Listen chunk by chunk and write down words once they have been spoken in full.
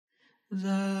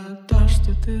За то,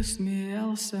 что ты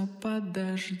смеялся под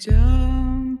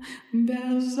дождем,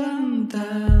 без зонта,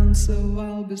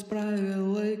 танцевал без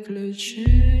правил и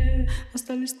ключи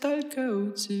остались только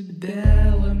у тебя.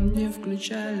 Белым не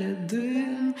включали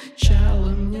дым,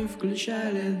 чалым не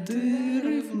включали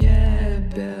дыры в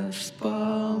небе,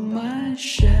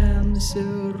 беспомощен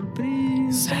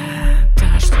сюрприз. За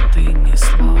то, что ты ни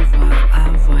слова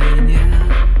о войне,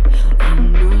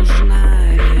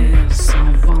 нужно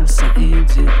рисовался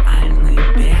идеальный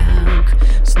бег.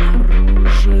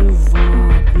 Снаружи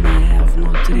водное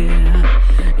внутри,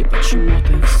 и почему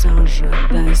ты все же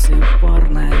до сих пор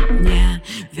на дне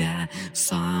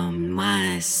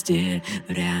весомости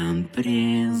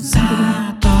ремприз.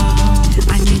 Зато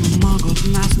они не могут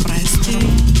нас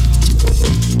простить.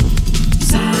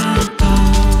 Зато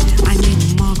они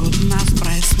не могут нас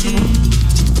простить.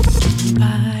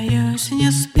 Боюсь,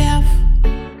 не спев,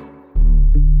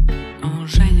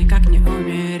 уже никак не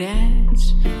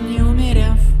умереть, не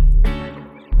умерев.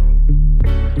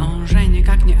 Уже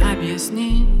никак не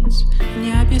объяснить,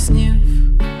 не объяснив.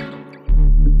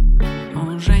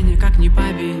 Уже никак не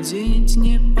победить,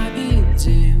 не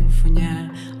победив.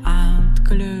 Не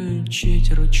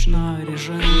отключить ручной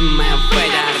режим. Мы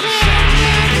выдержим, мы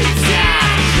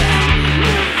выдержим,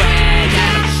 мы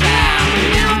выдержим,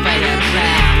 не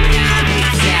выдержим, не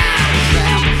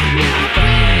выдержим, не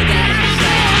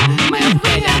выдержим, мы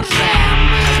выдержим,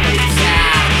 мы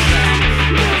выдержим,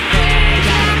 мы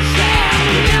выдержим,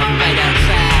 не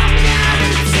выдержим, не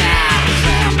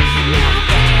выдержим, не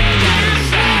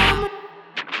выдержим.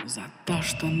 За то,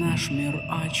 что наш мир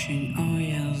очень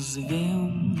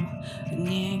уязвим,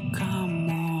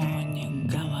 никому не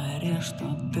говори, что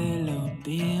ты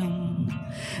любим.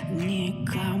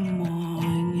 Никому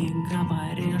не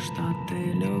говори, что ты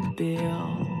любил.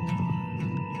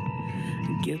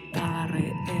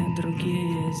 Гитары и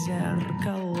другие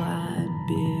зеркала,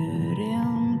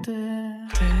 лабиринты.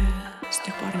 Ты с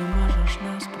тех пор не можешь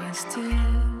нас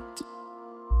простить.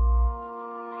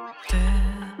 Ты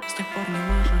с тех пор не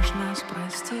можешь нас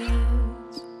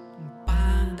простить.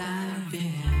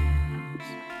 Подавись.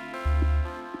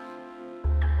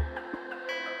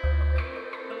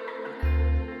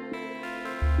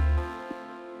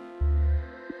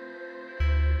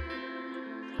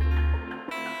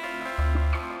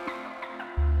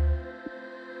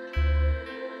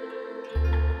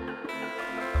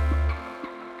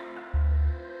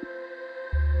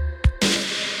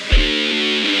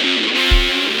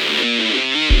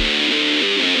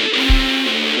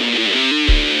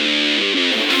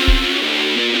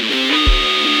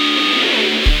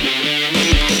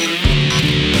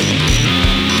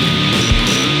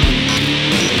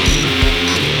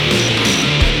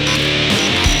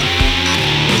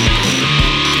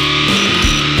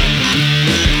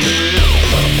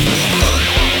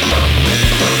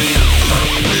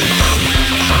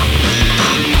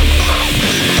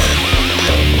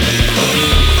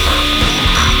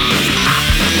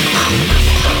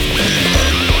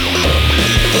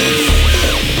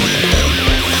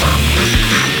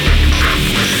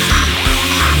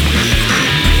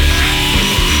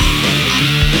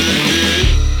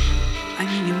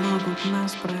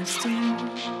 Нас простить.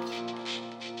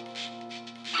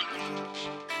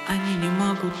 Они не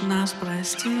могут нас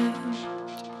простить.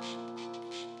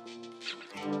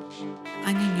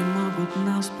 Они не могут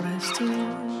нас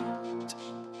простить.